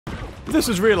this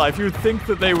is real life, you would think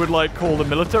that they would, like, call the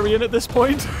military in at this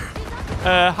point.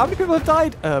 How many people have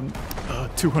died?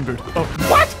 200. Oh,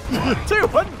 what?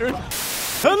 200?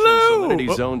 Hello!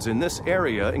 Salinity zones in this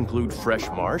area include fresh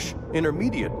marsh,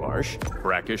 intermediate marsh,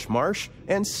 brackish marsh,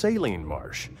 and saline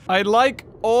marsh. I like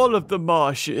all of the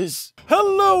marshes.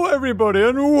 Hello, everybody,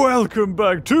 and welcome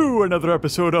back to another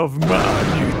episode of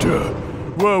Maneater,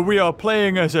 where we are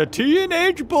playing as a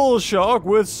teenage bull shark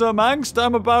with some angst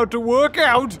I'm about to work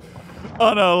out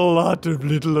on a lot of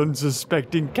little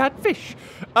unsuspecting catfish.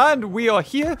 And we are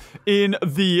here in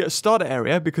the starter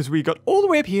area because we got all the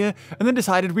way up here and then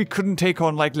decided we couldn't take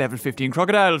on like level 15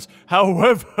 crocodiles.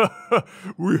 However,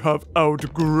 we have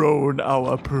outgrown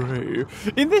our prey.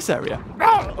 In this area.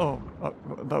 Oh,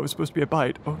 that was supposed to be a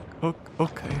bite. Oh,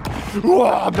 okay.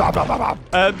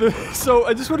 So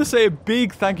I just want to say a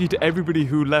big thank you to everybody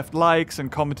who left likes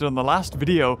and commented on the last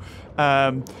video,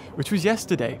 which was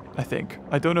yesterday, I think.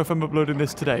 I don't know if I'm uploading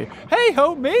this today. Hey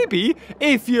ho, maybe.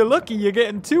 If you're lucky, you're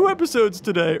getting 2 episodes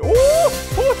today.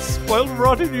 Oh, spoiled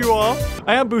rotten you are.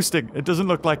 I am boosting. It doesn't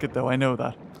look like it though, I know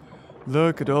that.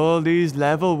 Look at all these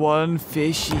level 1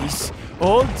 fishies.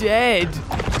 All dead.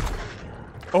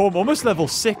 Oh, I'm almost level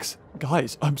 6.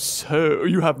 Guys,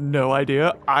 you have no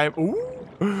idea.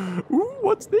 Ooh,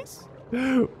 what's this?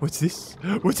 What's this?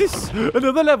 What's this?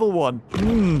 Another level 1.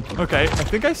 Okay, I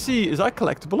think I see. Is that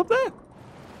collectible up there?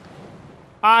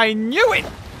 I knew it!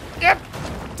 Yep!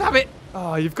 Damn it!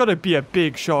 Oh, you've got to be a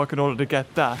big shark in order to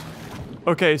get that.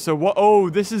 Okay, so what? Oh,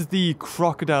 this is the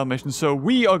crocodile mission. So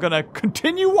we are going to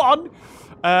continue on.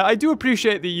 I do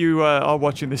appreciate that you are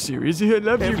watching this series. I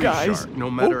love you guys. Shark, no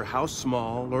matter how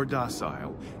small or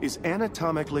docile, is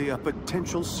anatomically a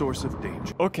potential source of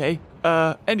danger. Okay.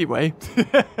 Anyway,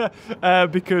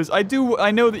 because I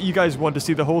know that you guys want to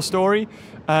see the whole story,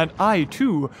 and I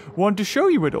too want to show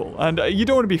you it all. And you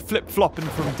don't want to be flip-flopping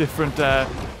from different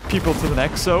people to the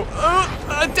next. So,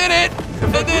 I did it!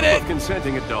 I did it! If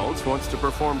consenting adults wants to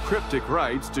perform cryptic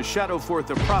rites to shadow forth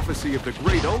the prophecy of the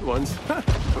great old ones,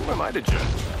 who am I to judge?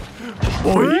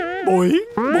 Boing, boing,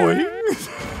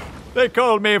 boing. They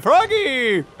called me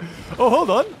Froggy. Oh,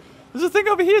 hold on. There's a thing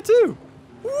over here too.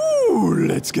 Ooh,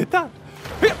 let's get that.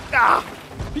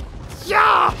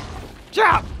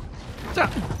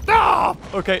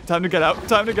 Okay, time to get out.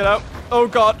 Time to get out. Oh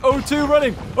god, O2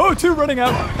 running. O2 running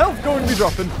out. Health going to be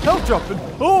dropping. Health dropping.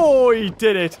 Oh, he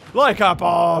did it. Like a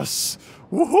boss.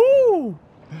 Woohoo.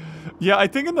 Yeah, I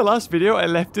think in the last video I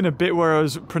left in a bit where I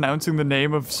was pronouncing the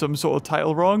name of some sort of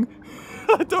title wrong.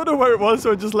 I don't know where it was,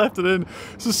 so I just left it in.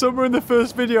 So somewhere in the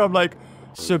first video I'm like,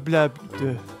 sublab.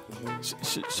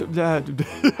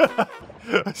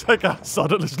 It's like,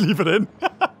 sod it, let's leave it in.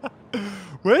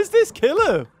 Where's this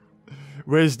killer?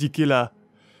 Where's the killer?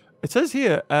 It says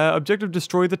here, objective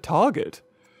destroy the target.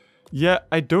 Yeah,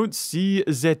 I don't see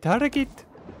the target.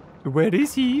 Where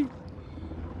is he?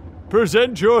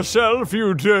 Present yourself,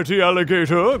 you dirty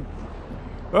alligator.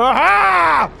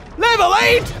 Aha! Level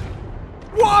 8!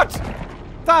 What?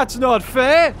 That's not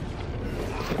fair.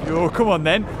 Yo, come on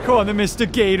then. Come on then, Mr.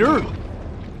 Gator.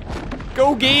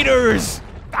 Go Gators!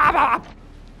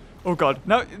 Oh god.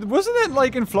 Now, wasn't it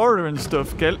like in Florida and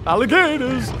stuff?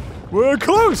 Alligators were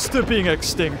close to being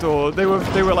extinct, or they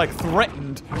were like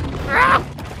threatened.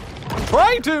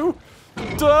 Trying to.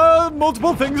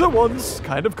 Multiple things at once.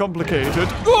 Kind of complicated.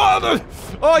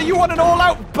 Oh, you want an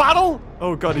all-out battle?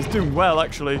 Oh god, he's doing well,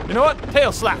 actually. You know what?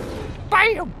 Tail slap.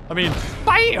 Bam! I mean,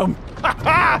 bam!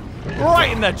 Right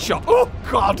in that shot. Oh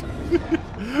god.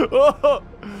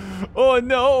 Oh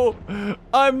no.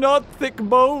 I'm not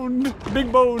thick-boned.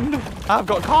 Big-boned. I've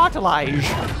got cartilage.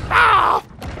 Ah!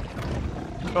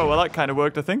 Oh, well, that kind of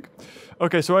worked, I think.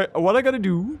 Okay, so what I gotta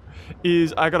do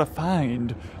is I gotta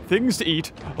find things to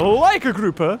eat, like a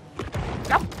grouper,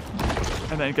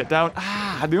 and then get down.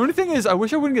 The only thing is, I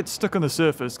wish I wouldn't get stuck on the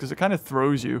surface, because it kind of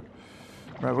throws you.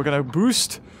 Right, we're gonna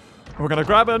boost, we're gonna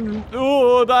grab and...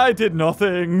 Oh, I did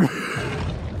nothing.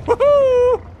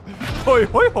 Woohoo! Hoi,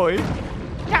 hoi, hoi.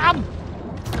 Yum!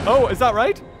 Oh, is that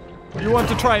right? You want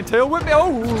to try and tail whip me?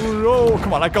 Oh, no,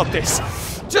 come on, I got this.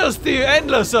 Just the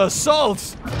endless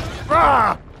assault.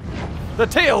 Ah! The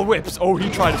tail whips. Oh, he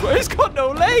tried as well. He's got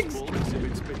no legs.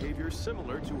 Exhibits behavior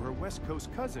similar to her West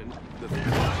Coast cousin.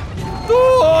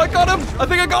 Oh, I got him. I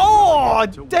think I got. Oh, I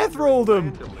death rolled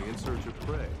him. In search of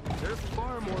prey. They're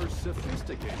far more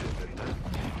sophisticated than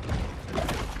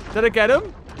that. Did I get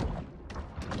him?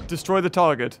 Destroy the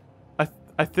target.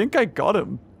 I think I got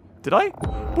him. Did I?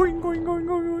 Boing, boing, boing,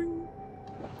 boing,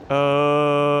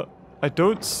 boing. I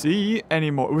don't see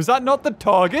anymore. Was that not the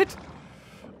target?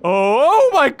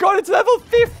 Oh my god, it's level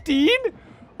 15?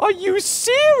 Are you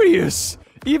serious?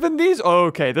 Even these?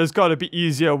 Okay, there's got to be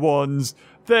easier ones.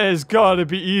 There's got to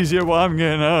be easier ones. I'm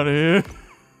getting out of here.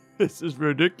 This is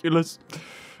ridiculous.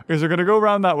 Okay, so we're going to go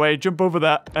around that way, jump over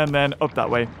that, and then up that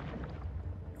way.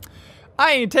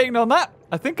 I ain't taking on that.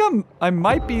 I think I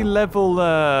might be level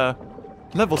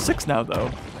 6 now,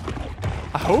 though.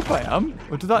 I hope I am.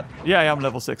 Or did that? Yeah, I am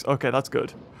level 6. Okay, that's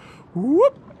good.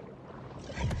 Whoop.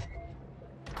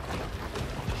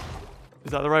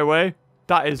 Is that the right way?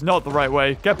 That is not the right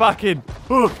way. Get back in.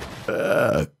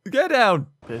 Get down.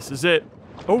 This is it.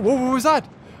 Oh, what was that?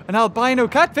 An albino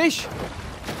catfish.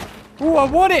 Oh, I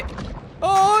want it.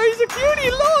 Oh, he's a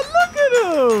cutie. Look at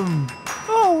him.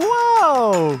 Oh,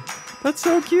 wow. That's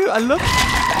so cute. I love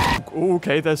it.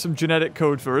 Okay, there's some genetic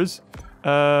code for us.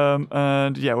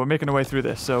 And yeah, we're making our way through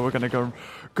this. So we're going to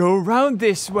go around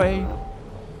this way.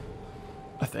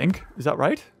 I think. Is that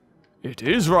right? It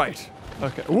is right.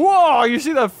 Okay. Whoa, you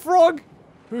see that frog?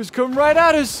 Who's come right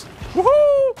at us?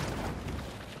 Woohoo!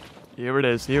 Here it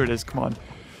is. Here it is. Come on.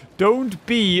 Don't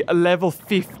be a level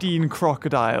 15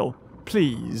 crocodile.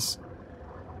 Please.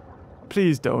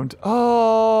 Please don't.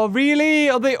 Oh, really?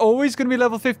 Are they always going to be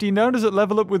level 15 now? Does it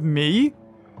level up with me?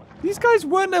 These guys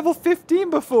weren't level 15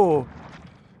 before.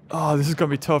 Oh, this is going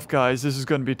to be tough, guys. This is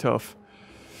going to be tough.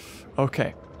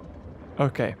 Okay.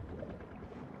 Okay.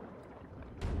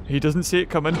 He doesn't see it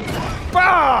coming.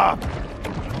 Ah!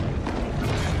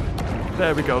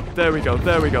 There we go. There we go.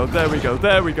 There we go. There we go.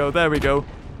 There we go. There we go.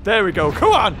 There we go.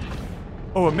 Come on!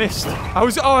 Oh, I missed. I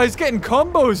was getting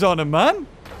combos on him, man.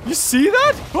 You see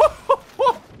that?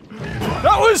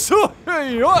 That was so...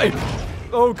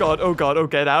 Oh, God. Oh, God. Oh,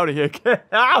 get out of here. Get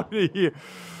out of here.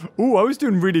 Ooh, I was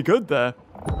doing really good there.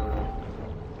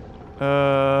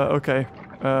 Okay.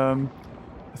 I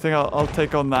think I'll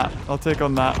take on that. I'll take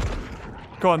on that.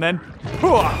 Go on, then.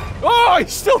 Oh, he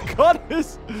still got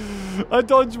us. I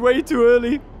dodged way too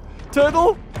early.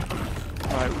 Turtle.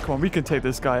 All right, come on. We can take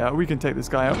this guy out. We can take this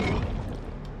guy out.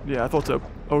 Yeah, I thought so.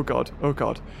 Oh, God. Oh,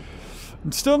 God.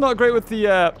 I'm still not great with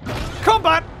the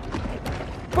combat.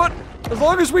 But as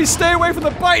long as we stay away from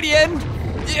the bitey end.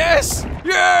 Yes.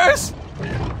 Yes.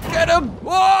 Get him.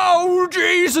 Oh,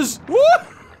 Jesus.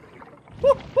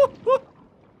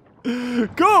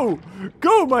 Go.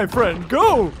 Go, my friend.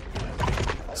 Go.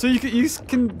 So you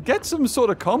can get some sort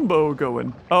of combo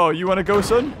going. Oh, you want to go,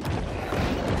 son?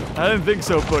 I don't think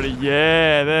so, buddy.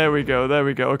 Yeah, there we go. There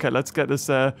we go. Okay, let's get this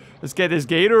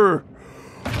gator.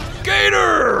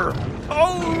 Gator!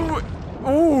 Oh!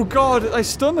 Oh, God. I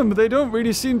stun them, but they don't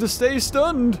really seem to stay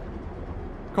stunned.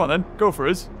 Come on, then. Go for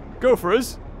us. Go for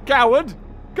us. Coward.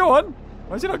 Go on.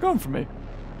 Why is he not going for me?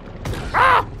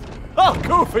 Ah! I'll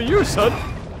go for you, son.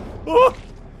 Oh!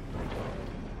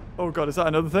 Oh, God, is that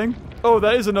another thing? Oh,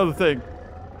 that is another thing.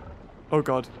 Oh,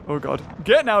 God. Oh, God.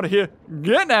 Getting out of here.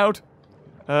 Getting out.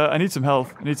 I need some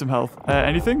health. I need some health.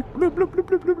 Anything? Bloop, bloop, bloop,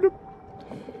 bloop, bloop,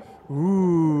 bloop.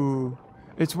 Ooh.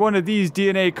 It's one of these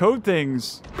DNA code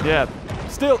things. Yeah.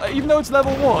 Still, even though it's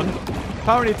level 1,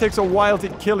 apparently it takes a while to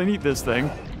kill and eat this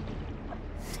thing.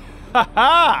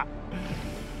 Ha-ha!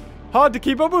 Hard to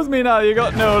keep up with me now. You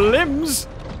got no limbs.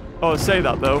 Oh, say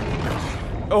that, though.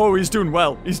 Oh, he's doing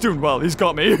well. He's doing well. He's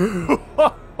got me.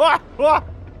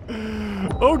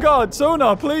 Oh, God.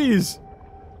 Sonar, please.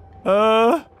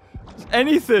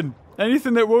 Anything.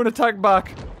 Anything that won't attack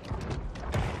back.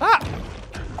 Ah!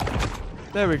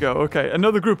 There we go. Okay,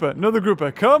 another grouper. Another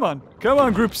grouper. Come on. Come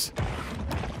on, groups.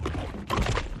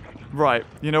 Right.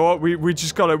 You know what? We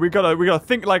just gotta... We gotta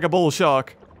think like a bull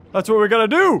shark. That's what we gotta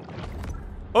do.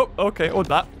 Oh, okay. Oh,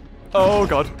 that. Oh,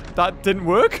 God. That didn't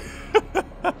work.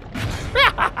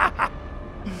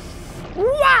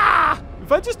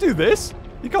 If I just do this,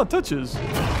 you can't touch us.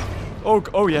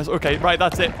 Oh yes, okay, right,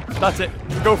 that's it. That's it.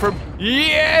 Go for him.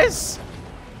 Yes!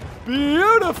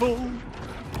 Beautiful!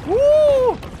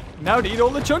 Woo! Now to eat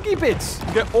all the chunky bits.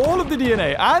 Get all of the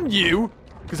DNA. And you,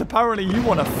 because apparently you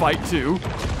want to fight too.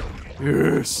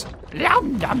 Yes.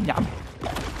 Yum, yum, yum.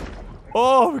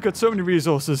 Oh, we've got so many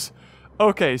resources.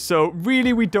 Okay, so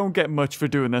really we don't get much for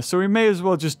doing this, so we may as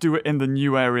well just do it in the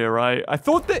new area, right? I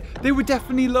thought that they were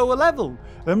definitely lower level.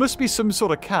 There must be some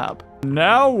sort of cap.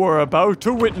 Now we're about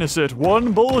to witness it.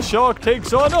 One bull shark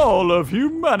takes on all of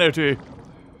humanity.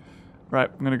 Right,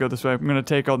 I'm gonna go this way. I'm gonna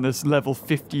take on this level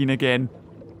 15 again.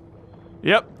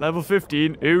 Yep, level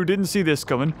 15. Who didn't see this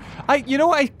coming? You know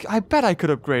what? I bet I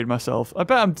could upgrade myself. I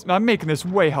bet I'm making this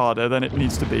way harder than it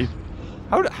needs to be.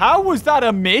 How was that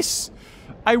a miss?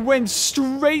 I went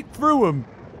straight through him.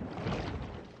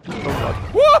 Oh, God.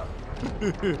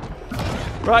 Woo!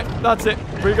 Right, that's it.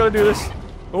 We gotta do this.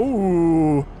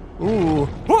 Ooh. Ooh.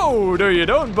 Whoa, no you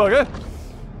don't, bugger.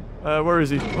 Where is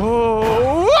he?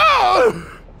 Oh. Whoa!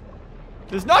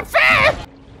 It's not fair!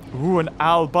 Ooh, an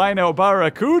albino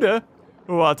barracuda.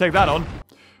 Oh, I'll take that on.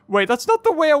 Wait, that's not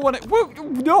the way I want it. Whoa,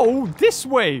 no, this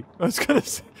way. I was gonna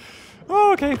say.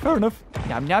 Oh, okay, fair enough.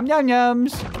 Yum, yum, yum,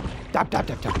 yums. Dab, dab,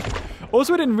 dab, dab.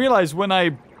 Also, I didn't realize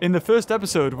in the first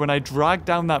episode, when I dragged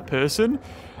down that person,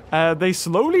 they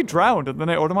slowly drowned and then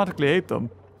I automatically ate them.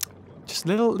 Just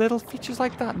little features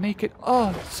like that make it,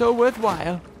 oh, so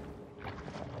worthwhile.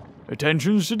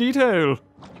 Attention to detail.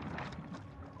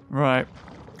 Right.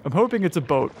 I'm hoping it's a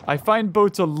boat. I find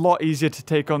boats a lot easier to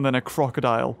take on than a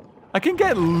crocodile. I can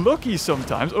get lucky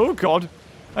sometimes. Oh, God.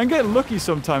 I can get lucky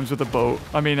sometimes with a boat.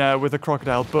 I mean, with a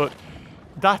crocodile, but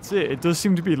that's it. It does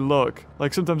seem to be luck.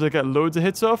 Like, sometimes I get loads of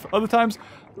hits off. Other times,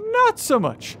 not so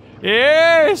much.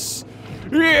 Yes!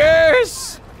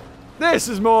 Yes! This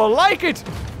is more like it!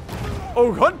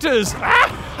 Oh, hunters!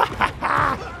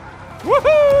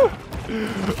 Woohoo!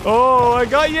 Oh, I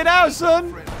got you now,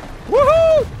 son!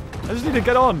 Woohoo! I just need to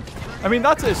get on. I mean,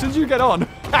 that's it. As soon as you get on.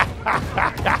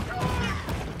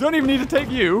 Don't even need to take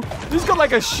you. He's got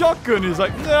like a shotgun. He's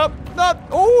like, nope, not.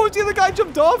 Oh, the other guy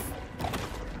jumped off.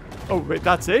 Oh, wait,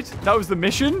 that's it? That was the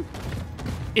mission?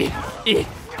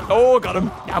 Oh, got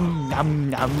him. Yum,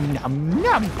 yum, yum, yum,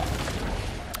 yum.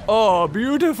 Oh,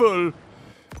 beautiful.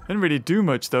 Didn't really do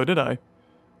much, though, did I?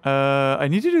 I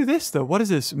need to do this, though. What is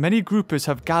this? Many groupers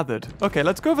have gathered. Okay,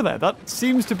 let's go over there. That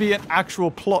seems to be an actual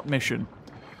plot mission.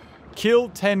 Kill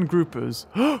 10 groupers.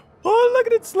 Oh, look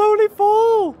at it slowly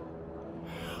fall.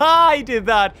 I did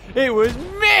that. It was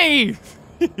me.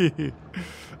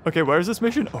 Okay, where is this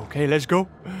mission? Okay, let's go.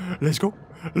 Let's go.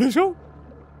 Let's go.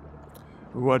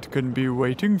 What can be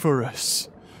waiting for us?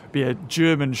 Be a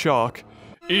German shark.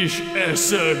 Ich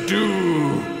esse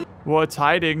du. What's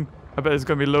hiding? I bet there's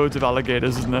gonna be loads of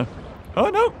alligators, isn't there? Oh,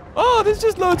 no. Oh, there's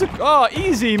just loads of... Oh,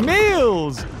 easy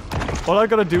meals. All I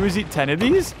gotta do is eat 10 of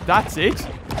these? That's it?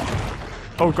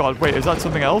 Oh, God. Wait, is that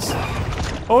something else?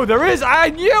 Oh, there is. I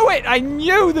knew it. I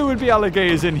knew there would be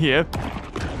alligators in here.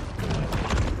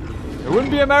 It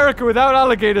wouldn't be America without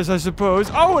alligators, I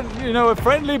suppose. Oh, and, you know, a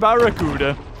friendly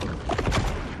barracuda.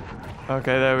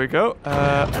 Okay, there we go.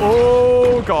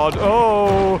 Oh, God.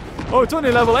 Oh, it's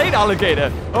only level 8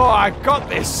 alligator. Oh, I got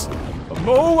this.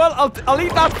 Oh, well, I'll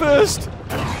eat that first.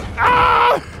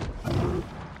 Ah!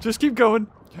 Just keep going.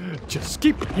 Just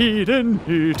keep eating.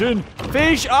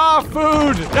 Fish are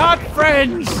food, not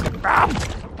friends.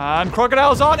 And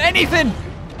crocodiles aren't anything.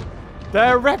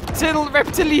 They're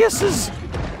reptiliuses.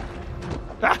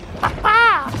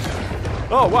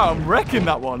 Oh, wow, I'm wrecking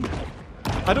that one.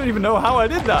 I don't even know how I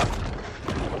did that.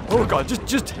 Oh, God,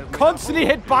 just constantly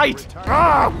hit bite.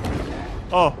 Ah!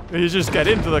 Oh, you just get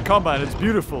into the combat and it's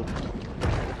beautiful.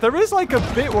 There is like a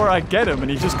bit where I get him and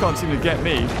he just can't seem to get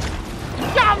me.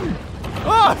 Yum!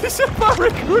 Oh, this is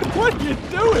barracuda. What are you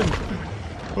doing?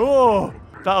 Oh,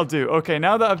 that'll do. Okay,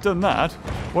 now that I've done that,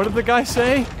 what did the guy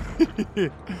say?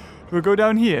 We'll go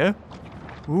down here.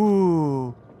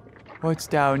 Ooh, what's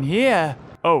down here?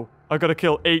 Oh, I gotta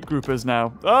kill 8 groupers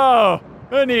now. Oh,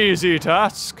 an easy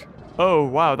task. Oh,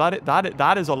 wow,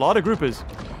 that is a lot of groupers.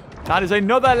 That is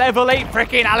another level 8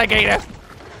 freaking alligator.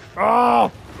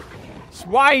 Oh,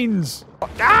 swines.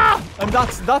 Ah! And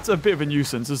that's a bit of a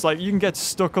nuisance. It's like you can get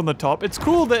stuck on the top. It's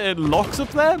cool that it locks up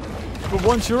there, but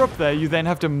once you're up there, you then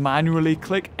have to manually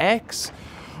click X.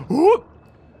 Ooh!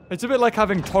 It's a bit like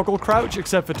having toggle crouch,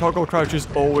 except for toggle crouch is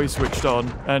always switched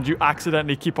on, and you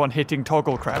accidentally keep on hitting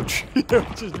toggle crouch,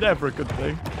 which is never a good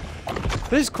thing.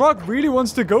 This croc really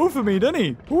wants to go for me, doesn't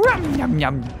he? Yum,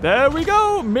 yum. There we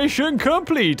go. Mission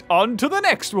complete. On to the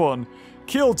next one.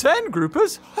 Kill 10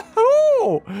 groupers?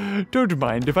 Oh, don't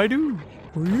mind if I do.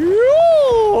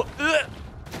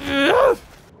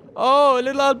 Oh, a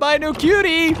little albino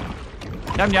cutie.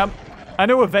 Yum, yum. I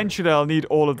know eventually I'll need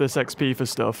all of this XP for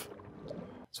stuff.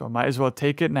 So I might as well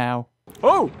take it now.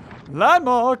 Oh,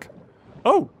 landmark.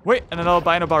 Oh, wait, and an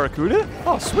albino barracuda?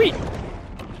 Oh, sweet.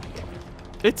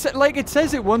 It's like it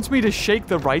says it wants me to shake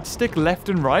the right stick left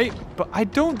and right, but I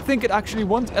don't think it actually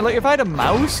wants... Like, if I had a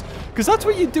mouse, because that's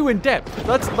what you do in depth.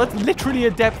 That's literally a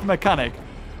depth mechanic.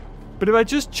 But if I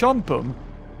just chomp them,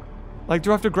 like, do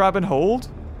I have to grab and hold?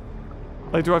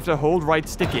 Like, do I have to hold right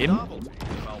stick in?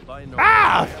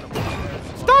 Ah!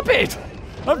 Stop it!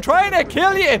 I'm trying to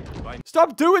kill you!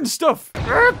 Stop doing stuff!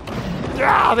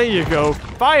 Ah, there you go.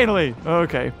 Finally.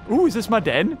 Okay. Ooh, is this my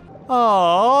den?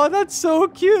 Oh, that's so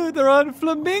cute. They're on a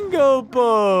flamingo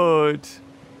boat.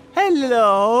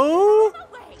 Hello.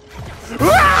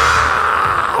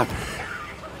 Ah!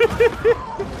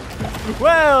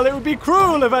 Well, it would be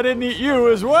cruel if I didn't eat you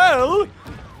as well.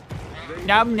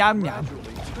 Yum, yum, yum.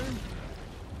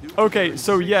 Okay,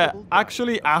 so yeah,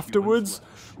 actually afterwards,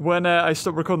 when I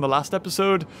stopped recording the last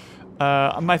episode,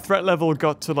 my threat level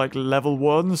got to like level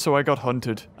 1, so I got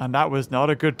hunted. And that was not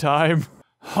a good time.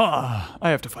 Ha! I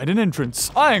have to find an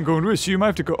entrance. I am going to assume I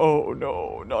have to go... Oh,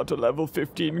 no, not a level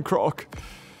 15 croc.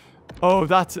 Oh,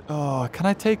 that's... Oh, can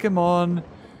I take him on?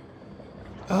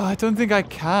 Oh, I don't think I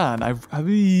can.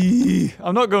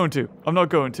 I'm not going to. I'm not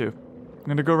going to. I'm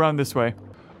going to go around this way.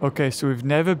 Okay, so we've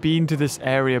never been to this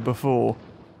area before.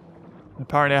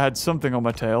 Apparently I had something on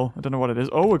my tail. I don't know what it is.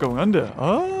 Oh, we're going under.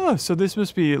 Oh, so this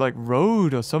must be like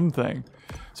road or something.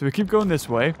 So we keep going this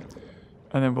way.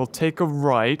 And then we'll take a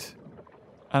right.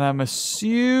 And I'm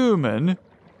assuming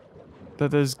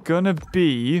that there's gonna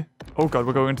be... Oh god,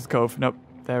 we're going into the cove. Nope,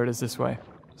 there it is this way.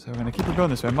 So we're gonna keep on going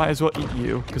this way. Might as well eat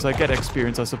you, because I get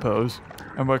experience, I suppose.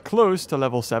 And we're close to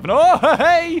level 7. Oh,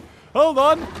 hey! Hold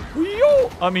on!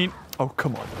 Yo! I mean... Oh,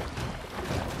 come on.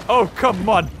 Oh, come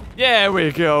on! There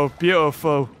we go.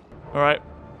 Beautiful. Alright.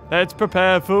 Let's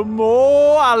prepare for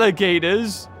more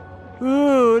alligators.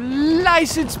 Ooh,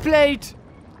 license plate!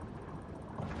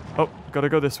 Oh, gotta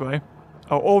go this way.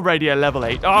 Oh, already at level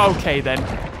 8. Oh, okay, then.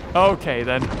 Okay,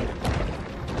 then.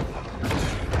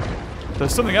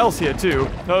 There's something else here, too.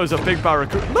 That was a big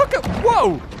barracuda. Look at...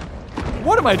 Whoa!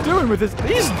 What am I doing with this?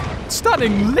 He's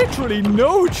standing literally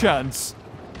no chance.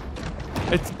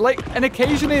 It's like... And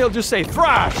occasionally he'll just say,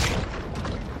 thrash!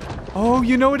 Oh,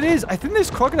 you know what it is? I think this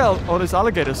crocodile... Oh, this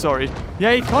alligator, sorry.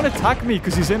 Yeah, he can't attack me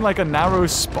because he's in, like, a narrow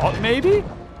spot, maybe?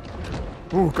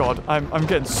 Oh god, I'm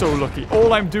getting so lucky.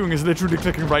 All I'm doing is literally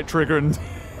clicking right trigger and...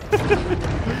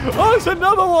 Oh, it's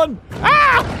another one!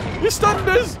 Ah! He stunned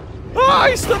us! Ah,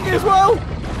 he stunned me as well!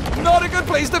 Not a good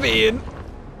place to be in.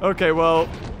 Okay, well...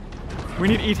 We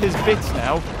need to eat his bits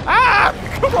now. Ah!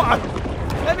 Come on!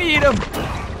 Let me eat him!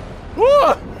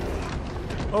 Whoa!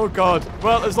 Oh god.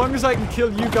 Well, as long as I can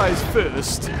kill you guys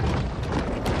first.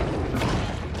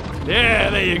 Yeah,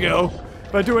 there you go.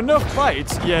 If I do enough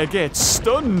bites, yeah, get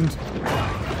stunned.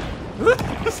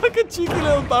 It's like a cheeky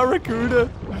little barracuda.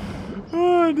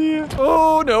 Oh dear.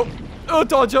 Oh no. Oh,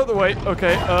 dodge out the way.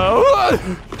 Okay.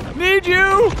 Need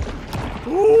you.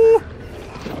 Ooh.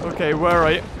 Okay, where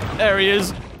are you? There he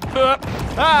is.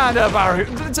 And a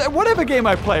barracuda. Whatever game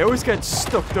I play, I always get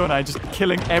stuck, don't I? Just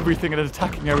killing everything and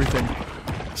attacking everything.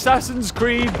 Assassin's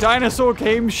Creed, dinosaur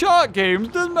games, shark games,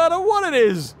 doesn't matter what it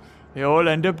is. They all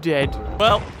end up dead.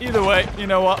 Well, either way, you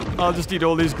know what? I'll just eat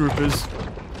all these groupers.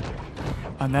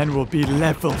 And then we'll be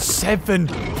level 7.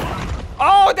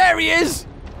 Oh, there he is!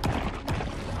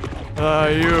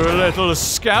 You little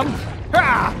scamp.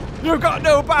 Ah! You've got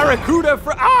no barracuda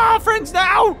friends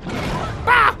now!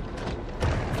 Ah!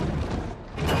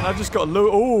 I've just got low...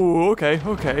 Oh, okay,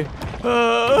 okay.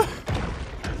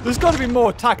 There's got to be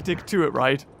more tactic to it,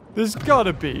 right? There's got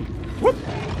to be. Whoop!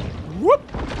 Whoop!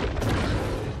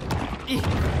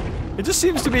 It just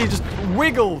seems to be just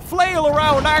wiggle, flail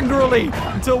around angrily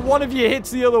until one of you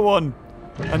hits the other one.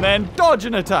 And then dodge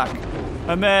an attack.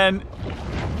 And then...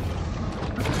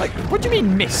 Like, what do you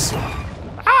mean miss?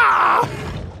 Ah!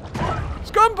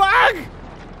 Scumbag!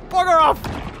 Bugger off!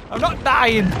 I'm not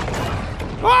dying.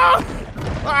 Ah!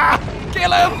 Ah!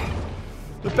 Kill him!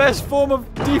 The best form of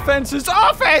defense is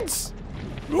offense!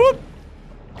 Whoop!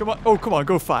 Come on. Oh, come on.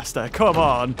 Go faster. Come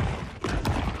on.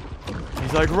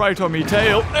 He's like right on me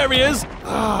tail. There he is.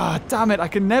 Ah, damn it. I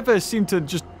can never seem to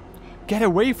just get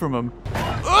away from him.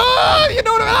 Oh, you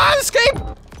know what I mean? Ah, escape!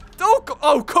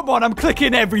 Oh, come on. I'm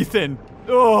clicking everything.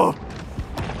 Oh.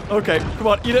 Okay, come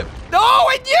on. Eat it. No,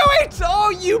 I knew it!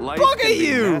 Oh, you bugger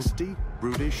you! Nasty,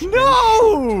 brutish,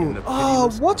 no!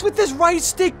 Oh, what's with this right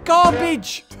stick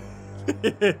garbage?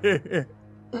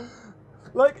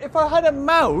 Like, if I had a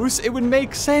mouse, it would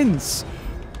make sense.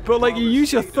 But, like, you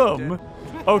use your thumb.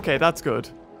 Okay, that's good.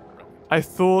 I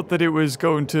thought that it was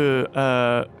going to,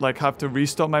 like, have to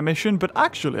restart my mission, but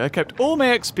actually, I kept all my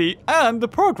XP and the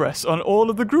progress on all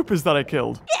of the groupers that I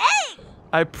killed.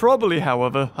 I probably,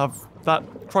 however, have... That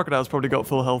crocodile's probably got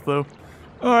full health, though.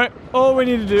 Alright, all we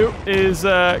need to do is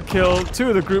kill 2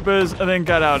 of the groupers and then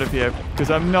get out of here. Because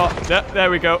I'm not...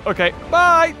 There we go. Okay,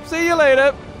 bye! See you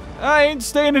later! I ain't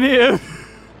staying in here!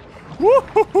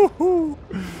 Woo-hoo-hoo-hoo.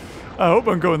 I hope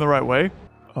I'm going the right way.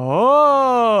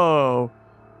 Oh!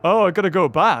 Oh, I gotta go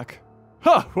back.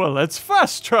 Huh, well, let's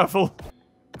fast travel.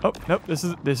 Oh, nope, this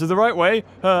is the right way.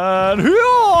 And...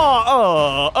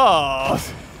 Oh!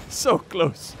 So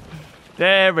close.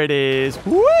 There it is.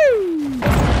 Woo!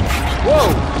 Whoa!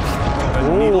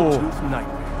 A needle-tooth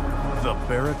nightmare. The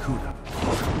barracuda.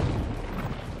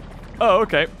 Oh,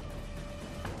 okay.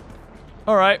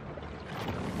 Alright.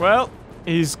 Well,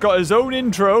 he's got his own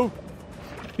intro.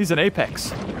 He's an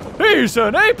apex. He's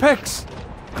an apex!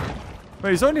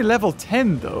 Wait, he's only level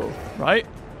 10, though, right?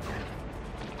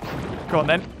 Go on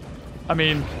then. I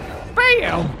mean,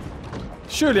 bam!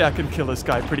 Surely I can kill this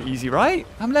guy pretty easy, right?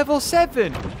 I'm level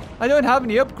 7. I don't have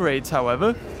any upgrades,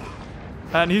 however.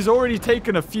 And he's already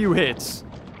taken a few hits.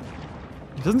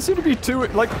 He doesn't seem to be too...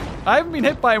 Like, I haven't been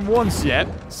hit by him once yet,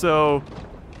 so...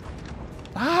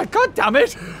 Ah, god damn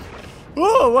it!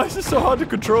 Oh, why is this so hard to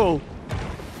control?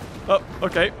 Oh,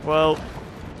 okay, well...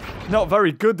 Not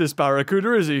very good, this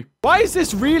Barracuda, is he? Why is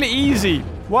this really easy?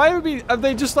 Why have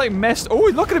they just, like, messed...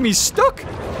 Oh, look at him, he's stuck!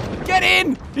 Get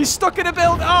in! He's stuck in a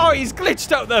build. Oh, he's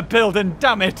glitched out the building,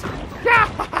 damn it.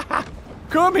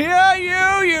 Come here,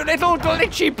 you little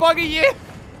glitchy buggy, you.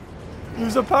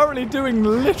 Who's apparently doing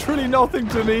literally nothing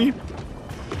to me.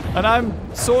 And I'm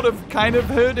sort of kind of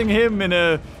hurting him in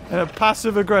a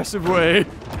passive-aggressive way.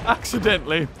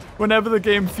 Accidentally. Whenever the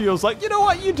game feels like, you know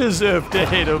what, you deserve to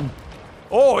hit him.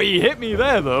 Oh, he hit me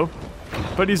there, though.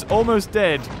 But he's almost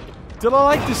dead. Did I,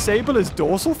 like, disable his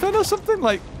dorsal fin or something?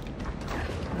 Like...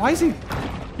 Why is he...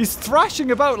 He's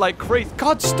thrashing about like crazy.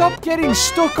 God, stop getting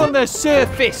stuck on the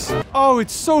surface. Oh,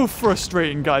 it's so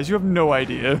frustrating, guys. You have no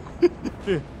idea.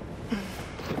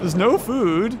 There's no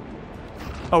food.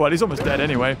 Oh, well, he's almost dead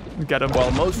anyway. Get him. While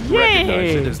most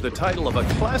recognize it as the title of a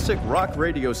classic rock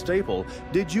radio staple,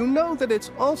 did you know that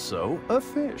it's also a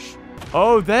fish?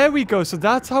 Oh, there we go. So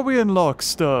that's how we unlock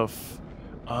stuff.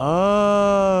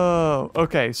 Oh.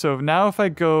 Okay, so now if I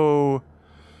go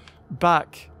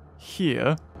back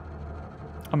here...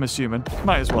 I'm assuming.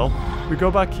 Might as well. We go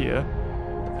back here.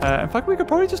 In fact, we could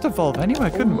probably just evolve anyway,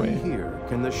 couldn't we? Only here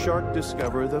can the shark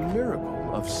discover the miracle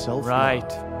of self-love.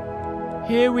 Right.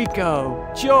 Here we go.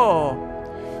 Jaw.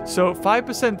 So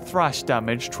 5% thrash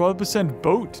damage, 12%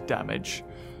 boat damage,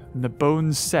 and the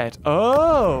bones set.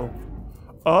 Oh.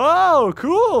 Oh,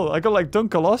 cool. I got like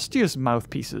Dunkleosteus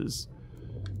mouthpieces.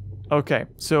 Okay,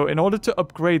 so in order to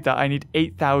upgrade that, I need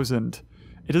 8,000.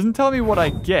 It doesn't tell me what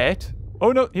I get.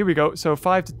 Oh, no, here we go. So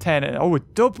 5 to 10. And, oh,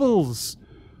 it doubles.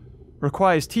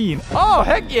 Requires teen. Oh,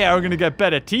 heck yeah, we're going to get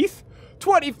better teeth.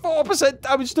 24%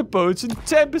 damage to boats and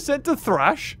 10% to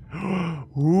thrash.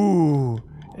 Ooh,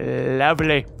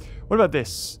 lovely. What about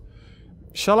this?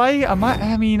 Shall I?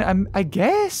 I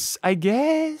guess.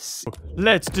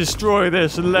 Let's destroy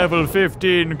this level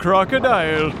 15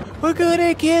 crocodile. We're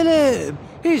gonna kill him.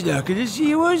 He's not gonna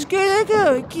see what's gonna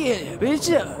go and kill him. It's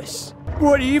us.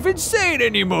 What are you even saying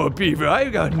anymore, Beaver?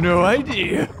 I've got no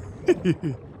idea.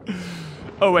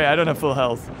 Oh, wait, I don't have full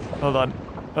health. Hold on.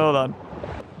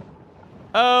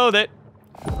 Oh, that.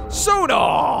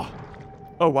 Sonar!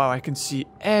 Oh, wow, I can see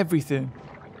everything.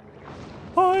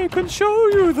 I can show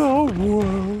you the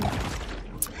world.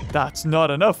 That's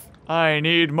not enough. I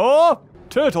need more.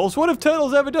 Turtles? What have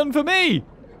turtles ever done for me?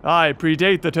 I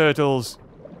predate the turtles.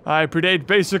 I predate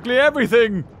basically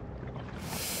everything.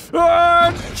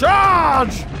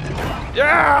 Charge!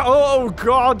 Yeah! Oh,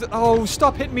 God. Oh,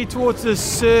 stop hitting me towards the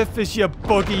surface, you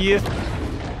buggy.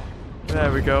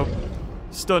 There we go.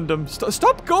 Stunned him.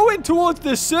 Stop going towards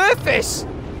the surface!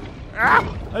 Ah!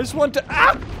 I just want to...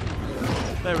 Ah!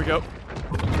 There we go.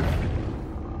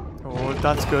 Oh,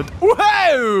 that's good.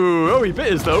 Whoa! Oh, he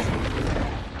bit us, though.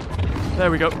 There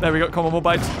we go. Come on, more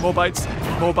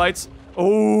bites.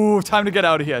 Oh, time to get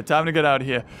out of here.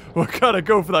 We gotta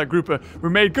go for that grouper. We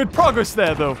made good progress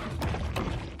there, though.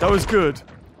 That was good.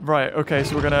 Right, okay,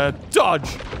 so we're gonna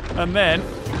dodge. And then,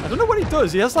 I don't know what he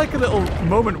does. He has like a little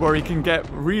moment where he can get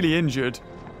really injured.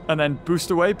 And then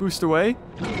boost away.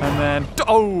 And then,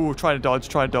 oh, try to dodge.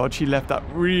 He left that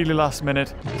really last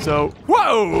minute. So,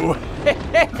 whoa!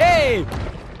 Hey!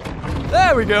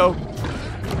 There we go.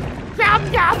 Yum.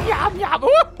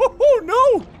 Oh,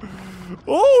 no!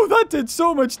 Oh, that did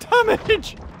so much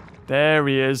damage. There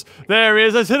he is.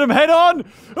 Let's hit him head on.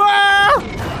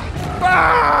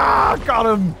 Got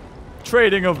him.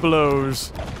 Trading of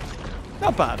blows.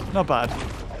 Not bad.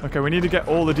 Okay, we need to get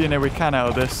all the DNA we can out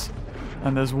of this.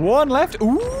 And there's one left.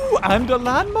 Ooh, and a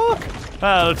landmark.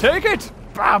 I'll take it.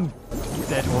 Bam.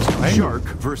 Dead horse crane. Shark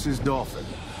versus dolphin.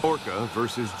 Orca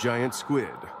versus giant squid.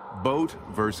 Boat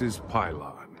versus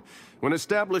pylon. When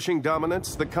establishing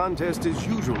dominance, the contest is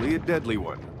usually a deadly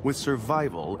one, with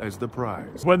survival as the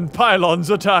prize. When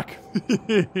pylons attack.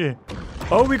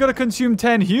 Oh, we gotta consume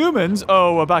 10 humans.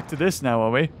 Oh, we're back to this now, are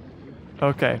we?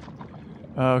 Okay.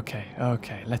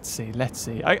 Let's see.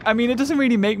 I mean, it doesn't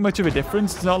really make much of a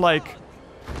difference. It's not like...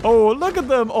 Oh, look at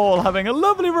them all having a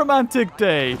lovely romantic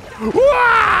day.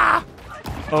 Wah!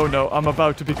 Oh no, I'm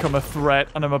about to become a threat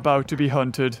and I'm about to be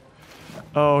hunted.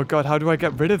 Oh god, how do I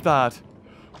get rid of that?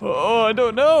 Oh, I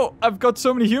don't know. I've got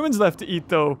so many humans left to eat,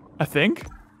 though. I think.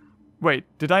 Wait,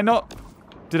 did I not...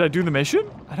 Did I do the mission?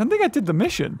 I don't think I did the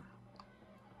mission.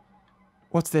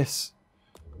 What's this?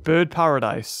 Bird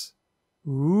paradise.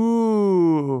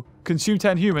 Ooh. Consume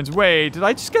 10 humans. Wait, did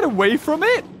I just get away from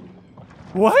it?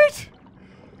 What?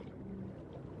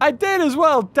 I did as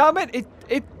well. Damn it.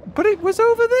 But it was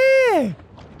over there.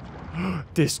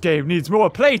 This game needs more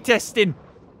playtesting.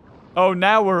 Oh,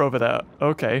 now we're over there.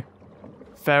 Okay.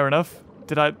 Fair enough.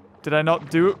 Did I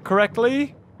not do it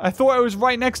correctly? I thought I was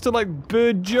right next to, like,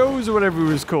 Bird Joe's or whatever it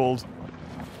was called.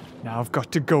 Now I've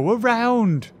got to go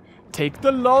around. Take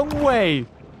the long way.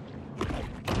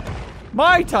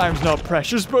 My time's not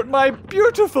precious, but my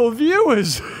beautiful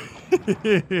viewers.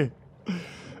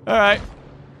 Alright.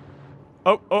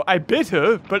 Oh, I bit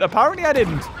her, but apparently I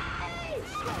didn't.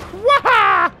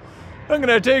 Wah! I'm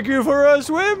gonna take you for a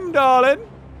swim, darling.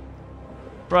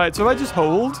 Right, so if I just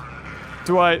hold,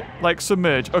 do I, like,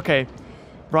 submerge? Okay.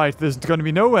 Right, there's gonna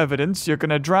be no evidence. You're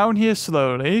gonna drown here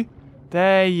slowly.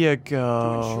 There you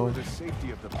go.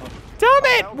 Damn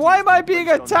it! Why am I being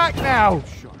attacked now?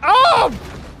 Oh!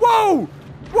 Whoa!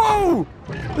 Whoa!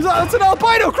 That's an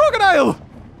albino crocodile!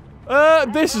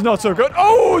 This is not so good.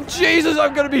 Oh, Jesus,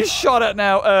 I'm gonna be shot at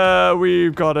now.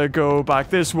 We've gotta go back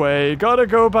this way. Gotta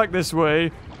go back this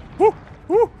way. Woo!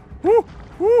 Woo! Woo!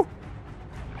 Woo!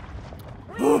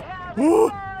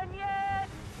 Woo!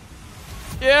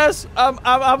 Yes, I'm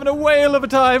having a whale of a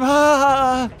time.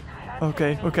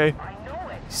 Okay, okay.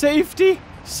 Safety!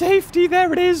 Safety,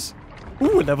 there it is!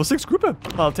 Ooh, a level 6 grouper.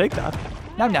 I'll take that.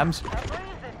 Nam nams.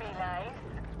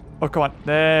 Oh, come on.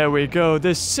 There we go.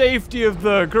 The safety of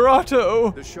the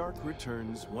grotto. The shark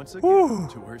returns once again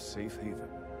to her safe haven.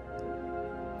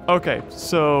 Okay,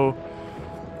 so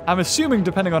I'm assuming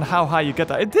depending on how high you get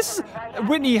that.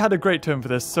 Whitney had a great term for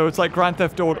this, so it's like Grand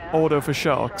Theft Auto for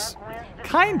sharks.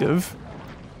 Kind of.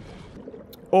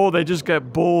 Or they just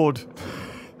get bored.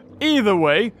 Either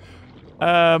way,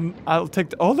 I'll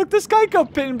take the— oh, look, this guy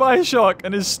got bitten by a shark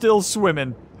and is still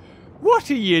swimming.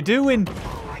 What are you doing?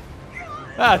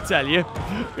 I tell you,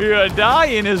 you're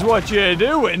dying is what you're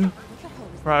doing.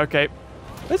 Right, okay.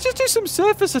 Let's just do some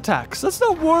surface attacks. Let's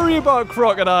not worry about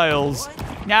crocodiles.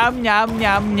 Nyam, nyam,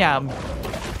 nyam, nyam.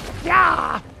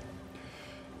 Yeah.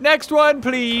 Next one,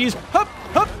 please. Hup,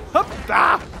 hup, hup.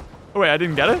 Ah. Oh, wait, I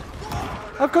didn't get it.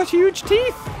 I've got huge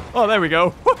teeth. Oh, there we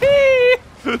go.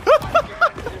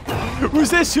 Was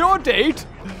this your date?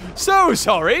 So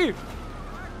sorry.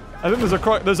 I think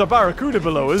there's a barracuda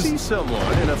below us. See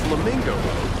someone in a flamingo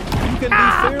boat, you can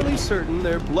be fairly certain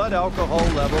their blood alcohol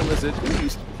level is at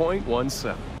least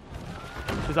 0.17.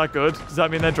 Is that good? Does that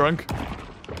mean they're drunk?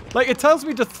 Like, it tells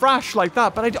me to thrash like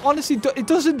that, but it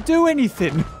doesn't do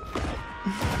anything.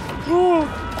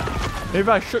 Maybe if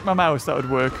I shook my mouse, that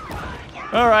would work.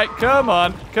 Alright, come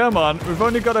on, come on. We've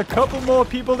only got a couple more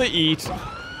people to eat.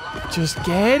 Just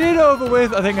get it over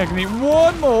with. I think I can eat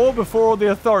one more before the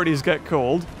authorities get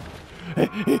called.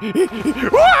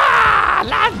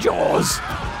 Land jaws!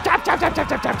 Tap, tap, tap, tap,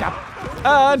 tap, tap, tap.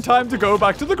 And time to go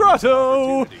back to the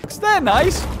grotto. They're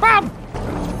nice. Bam!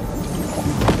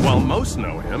 While most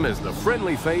know him as the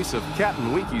friendly face of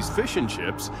Captain Winky's Fish and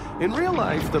Chips, in real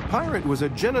life, the pirate was a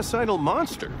genocidal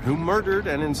monster who murdered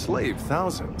and enslaved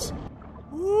thousands.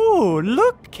 Ooh,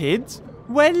 look, kids.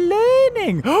 We're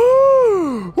learning.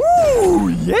 Ooh,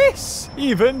 yes.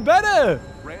 Even better.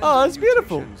 Oh, that's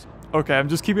beautiful. Okay, I'm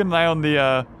just keeping an eye on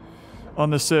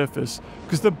the surface.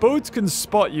 Because the boats can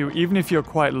spot you even if you're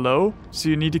quite low. So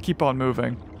you need to keep on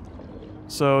moving.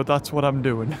 So that's what I'm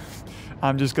doing.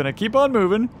 I'm just going to keep on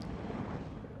moving.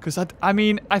 Because, I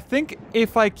mean, I think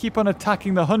if I keep on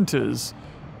attacking the hunters,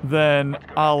 then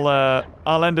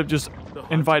I'll end up just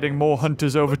inviting more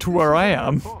hunters over to where I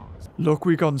am. Look,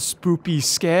 we gone spoopy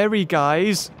scary,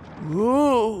 guys.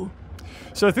 Ooh.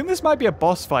 So I think this might be a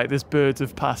boss fight, this Birds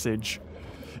of Passage.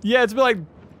 Yeah, it's a bit like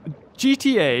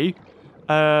GTA,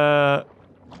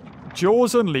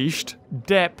 Jaws Unleashed,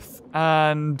 Depth,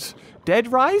 and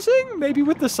Dead Rising? Maybe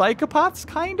with the psychopaths,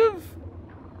 kind of?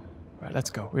 Right, let's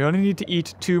go. We only need to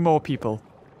eat 2 more people.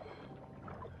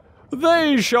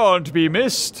 They shan't be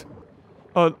missed.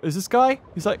 Oh, is this guy?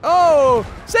 He's like, oh,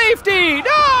 safety!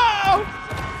 No!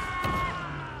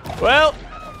 Well,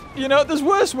 you know, there's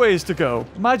worse ways to go.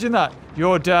 Imagine that.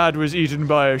 Your dad was eaten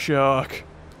by a shark.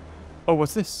 Oh,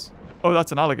 what's this? Oh,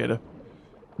 that's an alligator.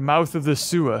 Mouth of the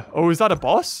sewer. Oh, is that a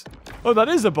boss? Oh, that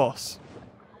is a boss.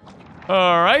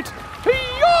 All right.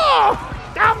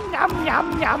 Yum, yum,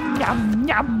 yum, yum, yum,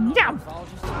 yum, yum.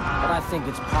 But I think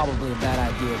it's probably a bad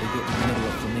idea to get in the middle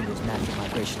of flamingos' natural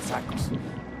migration cycles.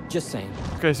 Just saying.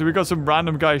 Okay, so we got some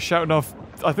random guy shouting off.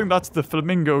 I think that's the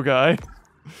flamingo guy.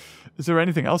 Is there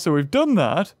anything else? So we've done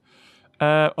that.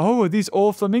 Oh, are these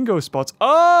all flamingo spots?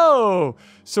 Oh!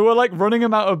 So we're like running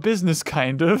them out of business,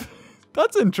 kind of.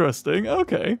 That's interesting.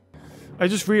 Okay. I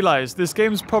just realized this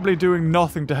game's probably doing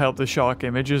nothing to help the shark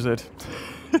image, is it?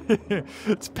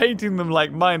 It's painting them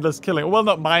like mindless killing. Well,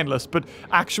 not mindless, but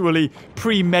actually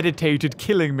premeditated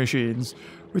killing machines.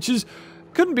 Which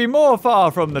couldn't be more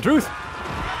far from the truth.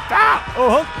 Ah!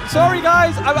 Oh, sorry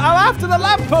guys, I'm after the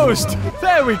lamppost.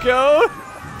 There we go.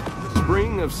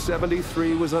 Spring of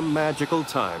 '73 was a magical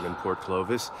time in Port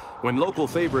Clovis when local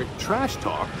favorite Trash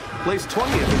Talk placed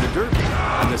 20th in the Derby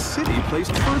and the city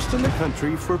placed first in the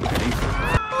country for petty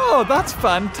theft. Oh, that's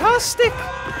fantastic.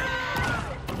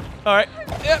 All right,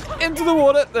 yep, into the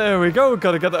water. There we go. We've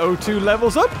got to get the O2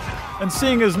 levels up. And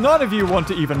seeing as none of you want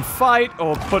to even fight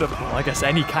or put up, well, I guess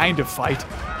any kind of fight,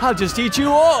 I'll just eat you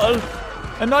all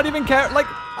and not even care. Like,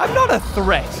 I'm not a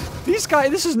threat. These guys,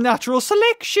 this is natural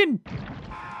selection.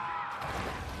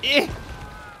 There you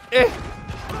go.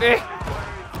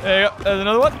 There's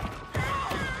another one.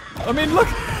 I mean, look.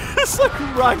 It's like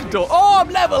ragdoll. Oh, I'm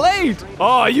level 8.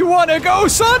 Oh, you want to go,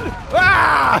 son?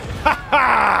 Ah!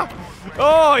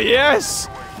 Oh, yes.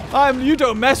 You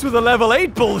don't mess with a level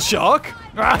 8 bull shark.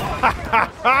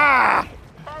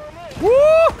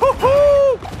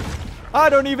 Woo-hoo-hoo! I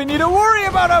don't even need to worry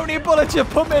about how many bullets you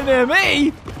put into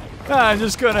me. I'm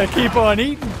just going to keep on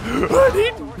eating.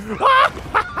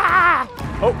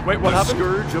 Oh, wait, what happened? The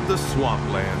scourge of the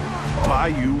swampland,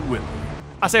 Bayou Willie.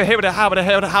 I say, hey, what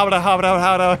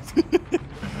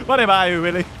am I,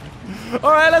 Willie?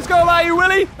 All right, let's go, Bayou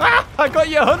Willie. I got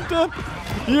you, Hunter.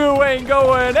 You ain't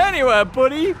going anywhere,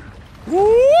 buddy.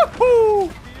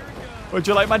 Woohoo! Would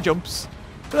you like my jumps?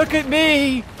 Look at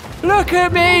me. Look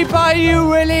at me, Bayou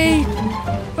Willie.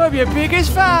 I'm your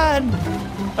biggest fan.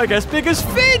 I guess biggest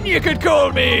fin, you could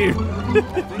call me.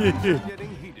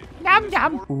 Yum,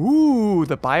 yum. Ooh,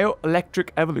 the bioelectric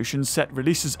evolution set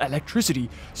releases electricity,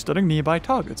 stunning nearby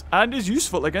targets, and is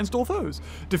useful against all foes.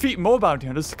 Defeat more bounty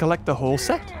hunters to collect the whole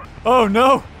set. Oh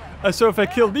no! So if I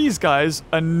kill these guys,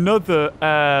 another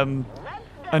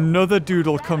dude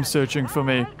will come searching for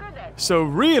me. So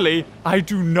really, I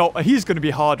do not... He's going to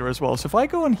be harder as well. So if I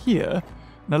go in here,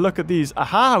 and I look at these,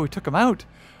 aha, we took him out.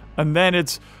 And then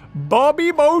it's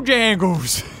Bobby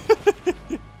Bojangles.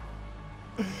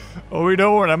 Oh, we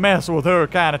don't want to mess with her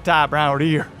kind of type around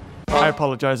here. I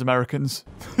apologize, Americans.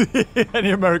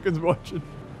 Any Americans watching?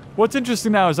 What's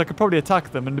interesting now is I could probably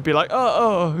attack them and be like,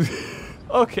 oh,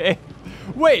 okay.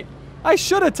 Wait, I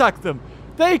should attack them.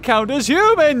 They count as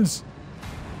humans.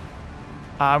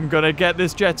 I'm gonna get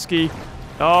this jet ski.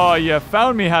 Oh, you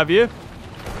found me, have you?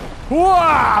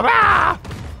 Wah!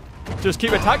 Just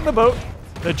keep attacking the boat.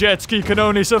 The jet ski can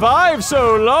only survive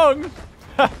so long.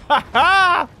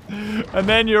 And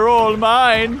then you're all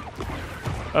mine.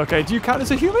 Okay, do you count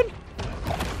as a human?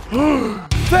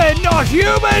 They're not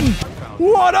human!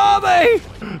 What are they?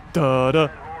 Da da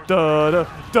da da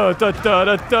da da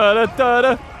da da da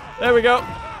da. There we go.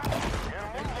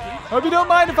 Hope you don't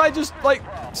mind if I just like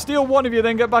steal one of you,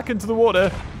 then get back into the water.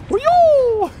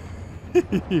 Woo-yoo!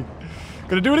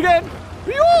 Gonna do it again.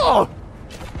 Woo-yoo!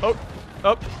 Oh,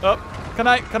 up. Can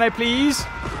I please?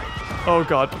 Oh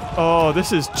god. Oh,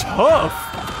 this is tough.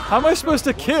 How am I supposed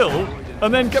to kill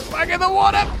and then get back in the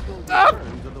water?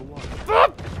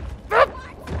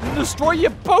 Destroy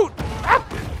your boat.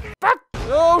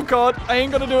 Oh god, I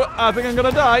ain't gonna do it. I think I'm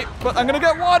gonna die, but I'm gonna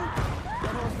get one.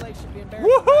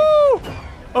 Woohoo!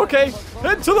 Okay,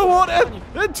 into the water.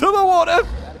 Into the water.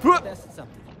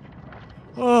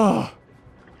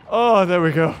 Oh, there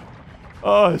we go.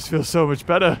 Oh, this feels so much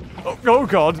better. Oh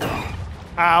god.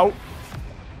 Ow.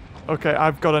 Okay,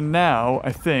 I've got to now,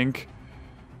 I think,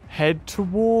 head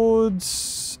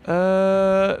towards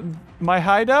my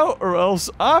hideout, or else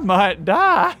I might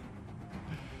die.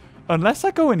 Unless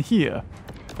I go in here,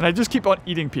 and I just keep on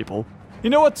eating people. You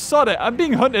know what? Sod it. I'm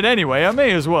being hunted anyway. I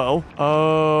may as well.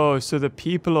 Oh, so the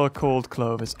people are called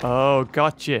Clovis. Oh,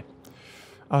 gotcha.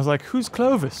 I was like, who's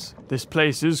Clovis? This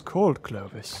place is called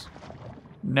Clovis.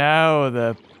 Now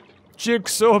the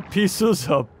jigsaw pieces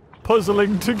are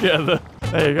puzzling together.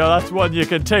 There you go. That's one you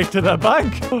can take to the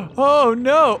bank. Oh,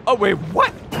 no. Oh, wait.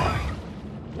 What?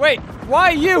 Wait.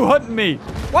 Why are you hunting me?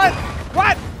 What?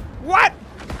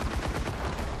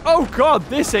 Oh, God.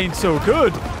 This ain't so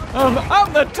good.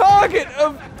 I'm the target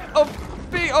of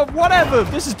whatever.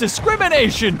 This is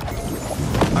discrimination.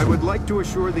 I would like to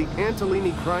assure the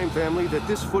Antolini crime family that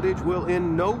this footage will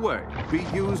in no way be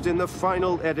used in the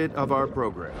final edit of our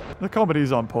program. The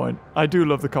comedy's on point. I do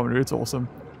love the comedy. It's awesome.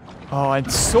 Oh, I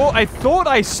thought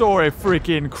I saw a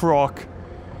freaking croc.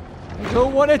 I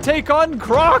don't want to take on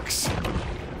crocs.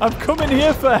 I'm coming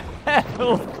here for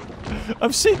help.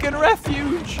 I'm seeking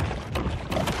refuge.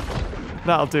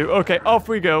 That'll do. Okay, off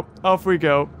we go. Off we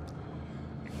go.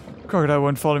 Crocodile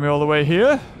won't follow me all the way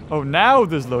here. Oh, now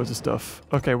there's loads of stuff.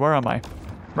 Okay, where am I?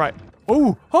 Right.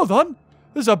 Oh, hold on.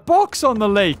 There's a box on the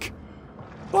lake.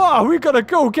 Oh, we gotta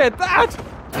go get that.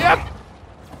 Yep.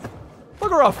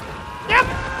 Bugger off. Yep.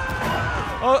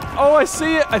 Oh, I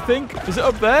see it, I think. Is it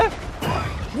up there?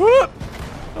 Whoop.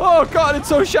 Oh, God, it's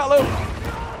so shallow.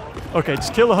 Okay,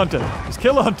 just kill the hunter. Just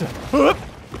kill the hunter. Whoop.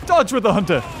 Dodge with the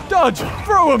hunter. Dodge.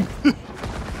 Throw him.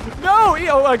 No.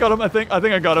 Oh, I got him, I think.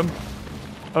 I got him.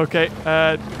 Okay.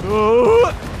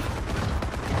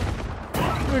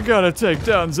 We gotta take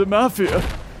down the mafia.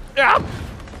 Yep.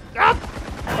 Yep.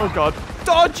 Oh, God.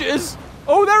 Dodges.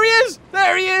 Oh, there he is.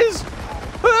 There he is.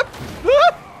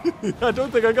 I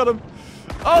don't think I got him.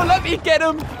 Oh, let me get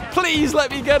him. Please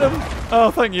let me get him.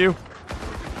 Oh, thank you.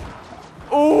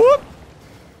 Oh.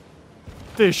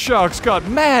 This shark's got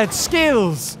mad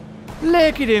skills.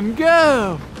 Look at him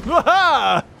go.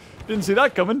 Waha! Didn't see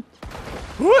that coming.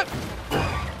 Whoop.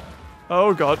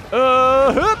 Oh, God.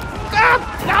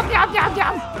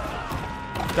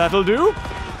 That'll do.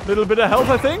 Little bit of health,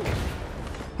 I think.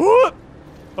 Whoop.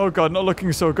 Oh, God, not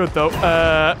looking so good, though.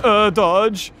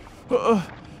 Dodge.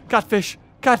 Catfish.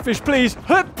 Catfish, please.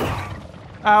 Hup.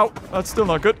 Ow. That's still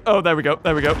not good. Oh, there we go.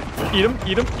 There we go. Eat him.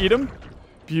 Eat him. Eat him.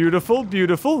 Beautiful.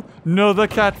 Beautiful. Another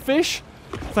catfish.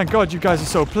 Thank God you guys are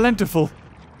so plentiful.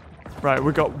 Right,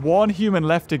 we've got one human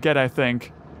left to get, I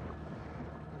think.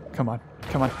 Come on.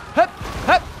 Come on. Hup.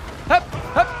 Hup. Hup.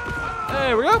 Hup.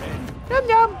 There we go. Yum,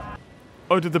 yum.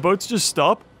 Oh, did the boats just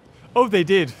stop? Oh, they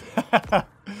did.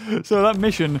 So that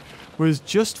mission was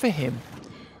just for him.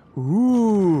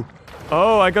 Ooh.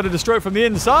 Oh, I got to destroy it from the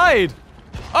inside.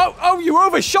 Oh, you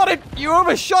overshot it. You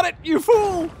overshot it, you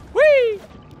fool. Whee.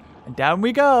 And down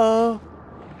we go.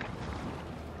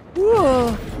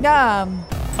 Whoa. Yum.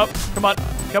 Oh, come on.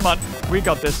 Come on. We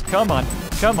got this. Come on.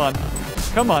 Come on.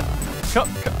 Come on. Come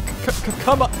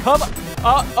on. Come on.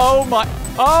 Oh my.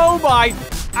 Oh my.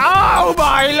 Oh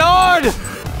my Lord.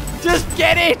 Just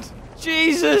get it.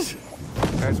 Jesus.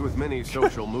 As with many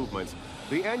social movements,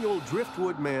 the annual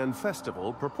Driftwood Man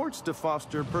Festival purports to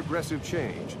foster progressive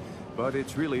change, but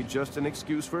it's really just an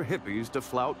excuse for hippies to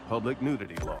flout public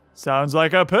nudity law. Sounds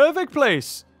like a perfect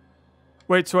place.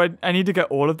 Wait, so I need to get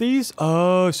all of these?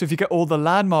 Oh, so if you get all the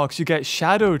landmarks, you get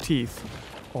shadow teeth.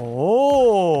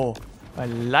 Oh, I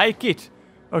like it.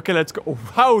 Okay, let's go. Oh,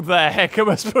 how the heck am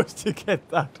I supposed to get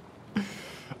that?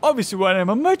 Obviously, when I'm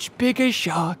a much bigger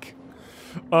shark.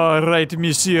 All right,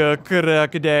 Monsieur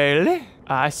Crocodile.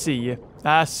 I see you.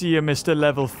 I see you, Mr.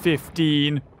 Level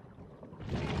 15.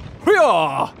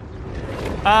 Hoo-yah!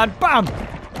 And bam!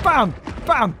 Bam!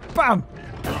 Bam! Bam!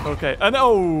 Okay, and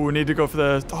oh, need to go for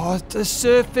the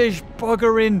surfish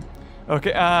buggering.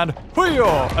 Okay, and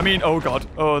hoo-yah! I mean, oh God.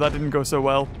 Oh, that didn't go so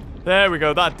well. There we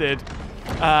go, that did.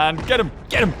 And get him!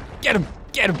 Get him! Get him!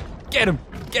 Get him! Get him!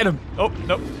 Get him! Oh,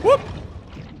 no. Whoop!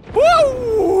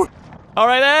 Woo! All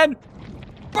right, then.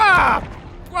 Bah!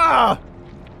 Wah!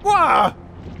 Wah!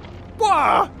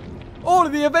 Wah! All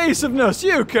of the evasiveness.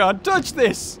 You can't touch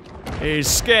this. He's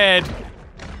scared.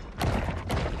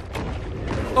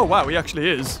 Oh, wow, he actually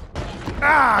is.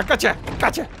 Ah, gotcha.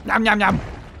 Gotcha. Yum, yum, yum.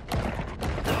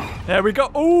 There we go.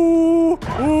 Ooh.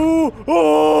 Ooh.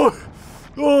 Oh.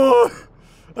 Oh.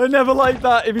 I never like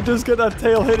that. If he does get that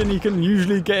tail hit, and he can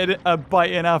usually get a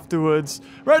bite in afterwards.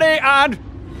 Ready, and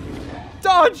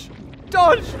dodge.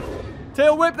 Dodge.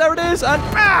 Tail whip, there it is, and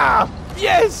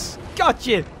yes!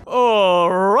 Gotcha!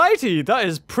 Alrighty, that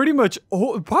is pretty much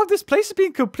all. Wow, this place is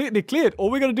being completely cleared. All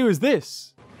we gotta do is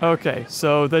this. Okay,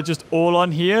 so they're just all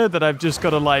on here that I've just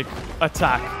gotta, like,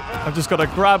 attack. I've just gotta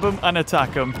grab them and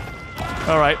attack them.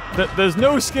 Alright, there's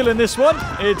no skill in this one.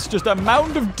 It's just a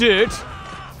mound of dirt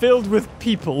filled with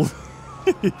people.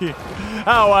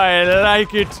 How I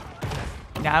like it.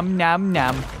 Nom, nom,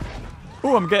 nom.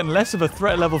 Oh, I'm getting less of a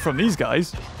threat level from these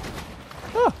guys.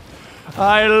 Oh,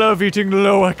 I love eating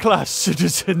lower class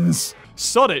citizens.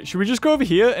 Sod it. Should we just go over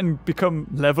here and become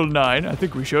level 9? I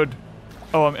think we should.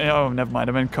 Oh, never mind.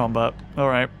 I'm in combat. All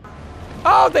right.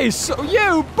 Oh,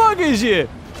 you buggers, you.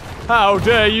 How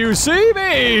dare you see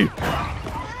me?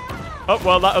 Oh,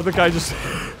 well, that other guy just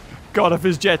got off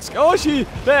his jet ski. Oh,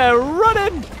 they're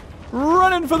running.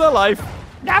 Running for their life.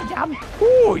 Yum, yum.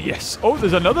 Oh, yes. Oh,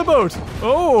 there's another boat.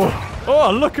 Oh,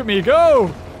 look at me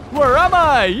go. Where am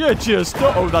I? You're just...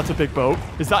 Oh, that's a big boat.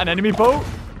 Is that an enemy boat?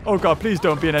 Oh, God, please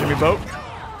don't be an enemy boat.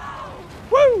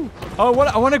 Woo! Oh,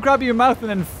 I want to grab your mouth and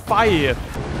then fire you.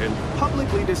 And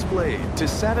publicly displayed to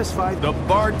satisfy the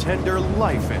bartender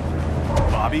life engine,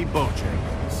 Bobby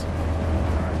Bojangles.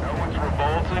 No one's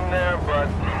revolting there, but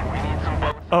we need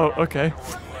some... Oh, okay.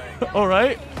 All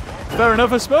right. Fair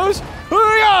enough, I suppose.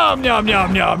 Yum, yum,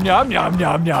 yum, yum, yum, yum,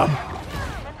 yum, yum.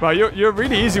 Wow, you're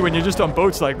really easy when you're just on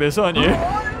boats like this, aren't you?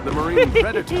 The Marine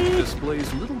Predator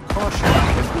displays little caution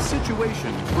as the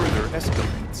situation further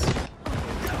escalates.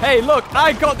 Hey, look,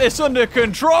 I got this under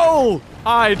control!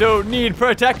 I don't need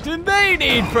protecting, they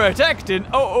need protecting!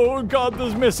 Oh god,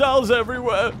 there's missiles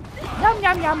everywhere! Yum,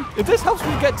 yum, yum. If this helps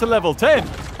me get to level 10,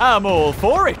 I'm all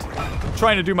for it! I'm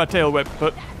trying to do my tail whip,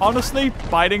 but honestly,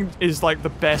 biting is like the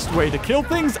best way to kill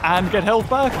things and get health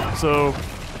back, so...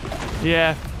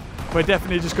 yeah, we're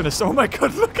definitely just gonna... oh my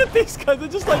god, look at these guys, they're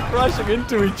just like crashing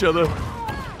into each other.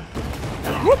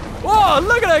 Whoop. Oh,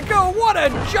 look at it go, what a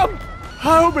jump!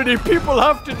 How many people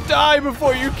have to die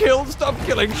before you stop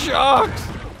killing sharks?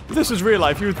 If this was real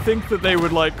life, you would think that they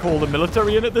would like call the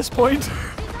military in at this point.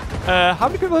 How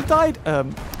many people have died?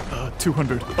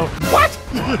 200. Oh,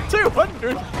 what?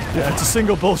 200? Yeah, it's a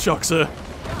single bull shock, sir.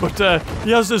 But he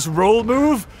has this roll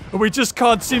move, and we just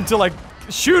can't seem to like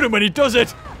shoot him when he does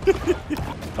it.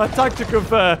 That tactic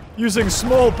of using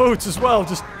small boats as well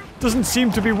just doesn't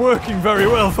seem to be working very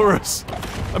well for us.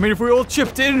 I mean, if we all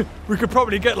chipped in, we could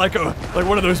probably get like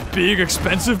one of those big,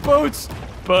 expensive boats.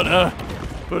 But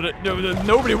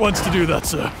nobody wants to do that,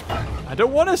 sir. I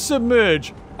don't want to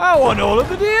submerge. I want all of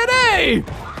the DNA.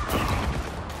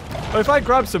 But if I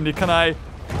grab somebody, can I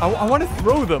want to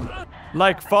throw them.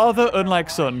 Like father, unlike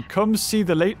son. Come see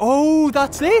the late. Oh,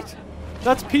 that's it.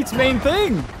 That's Pete's main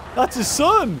thing. That's his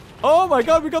son. Oh my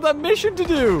god, we got that mission to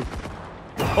do.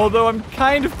 Although I'm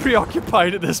kind of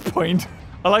preoccupied at this point.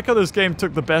 I like how this game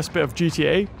took the best bit of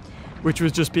GTA, which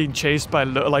was just being chased by,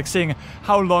 like, seeing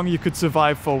how long you could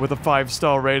survive for with a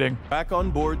 5-star rating. Back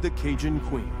on board the Cajun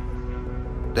Queen.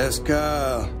 That's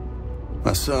Kyle,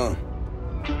 my son.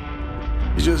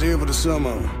 He's just here for the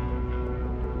summer.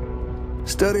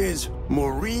 Studies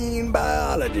marine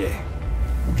biology.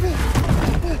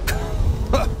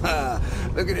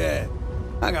 Look at that.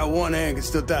 I got one hand can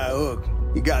still tie a hook.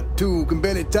 You got two can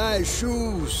barely tie his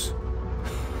shoes.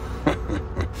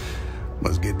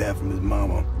 Must get that from his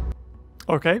mama.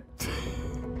 Okay.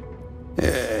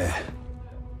 Yeah.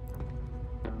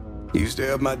 Used to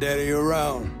help my daddy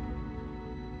around.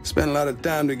 Spent a lot of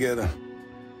time together.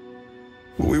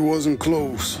 But we wasn't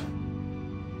close.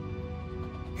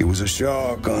 He was a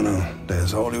shark hunter.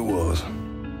 That's all he was.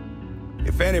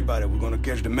 If anybody was gonna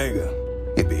catch the mega,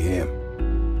 it'd be him.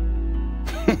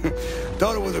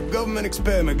 Thought it was a government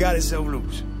experiment, got himself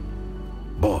loose.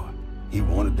 Boy, he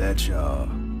wanted that shark.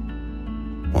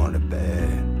 Wanted it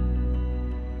bad.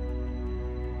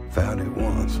 Found it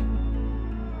once.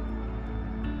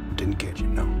 Didn't catch it,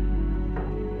 no.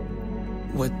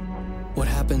 What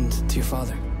happened to your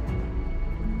father?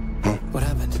 Huh? What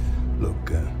happened?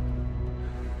 Look,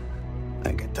 I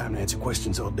ain't got time to answer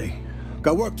questions all day.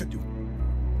 Got work to do.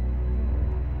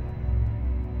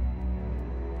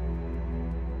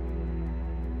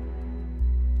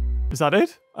 Is that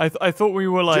it? I thought we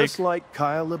were like... Just like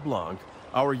Kyle LeBlanc,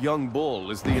 our young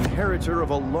bull is the inheritor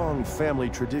of a long family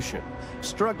tradition,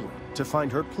 struggling to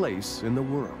find her place in the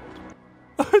world.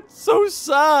 It's so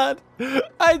sad.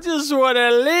 I just want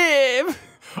to live.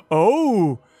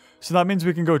 Oh, so that means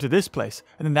we can go to this place,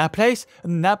 and then that place,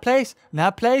 and then that place, and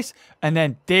that place, and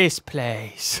then this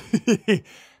place.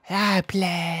 That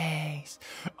place.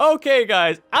 Okay,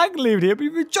 guys, I can leave it here, but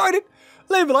if you enjoyed it,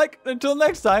 leave a like. Until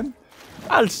next time,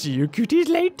 I'll see you cuties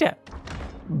later.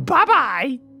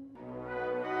 Bye-bye.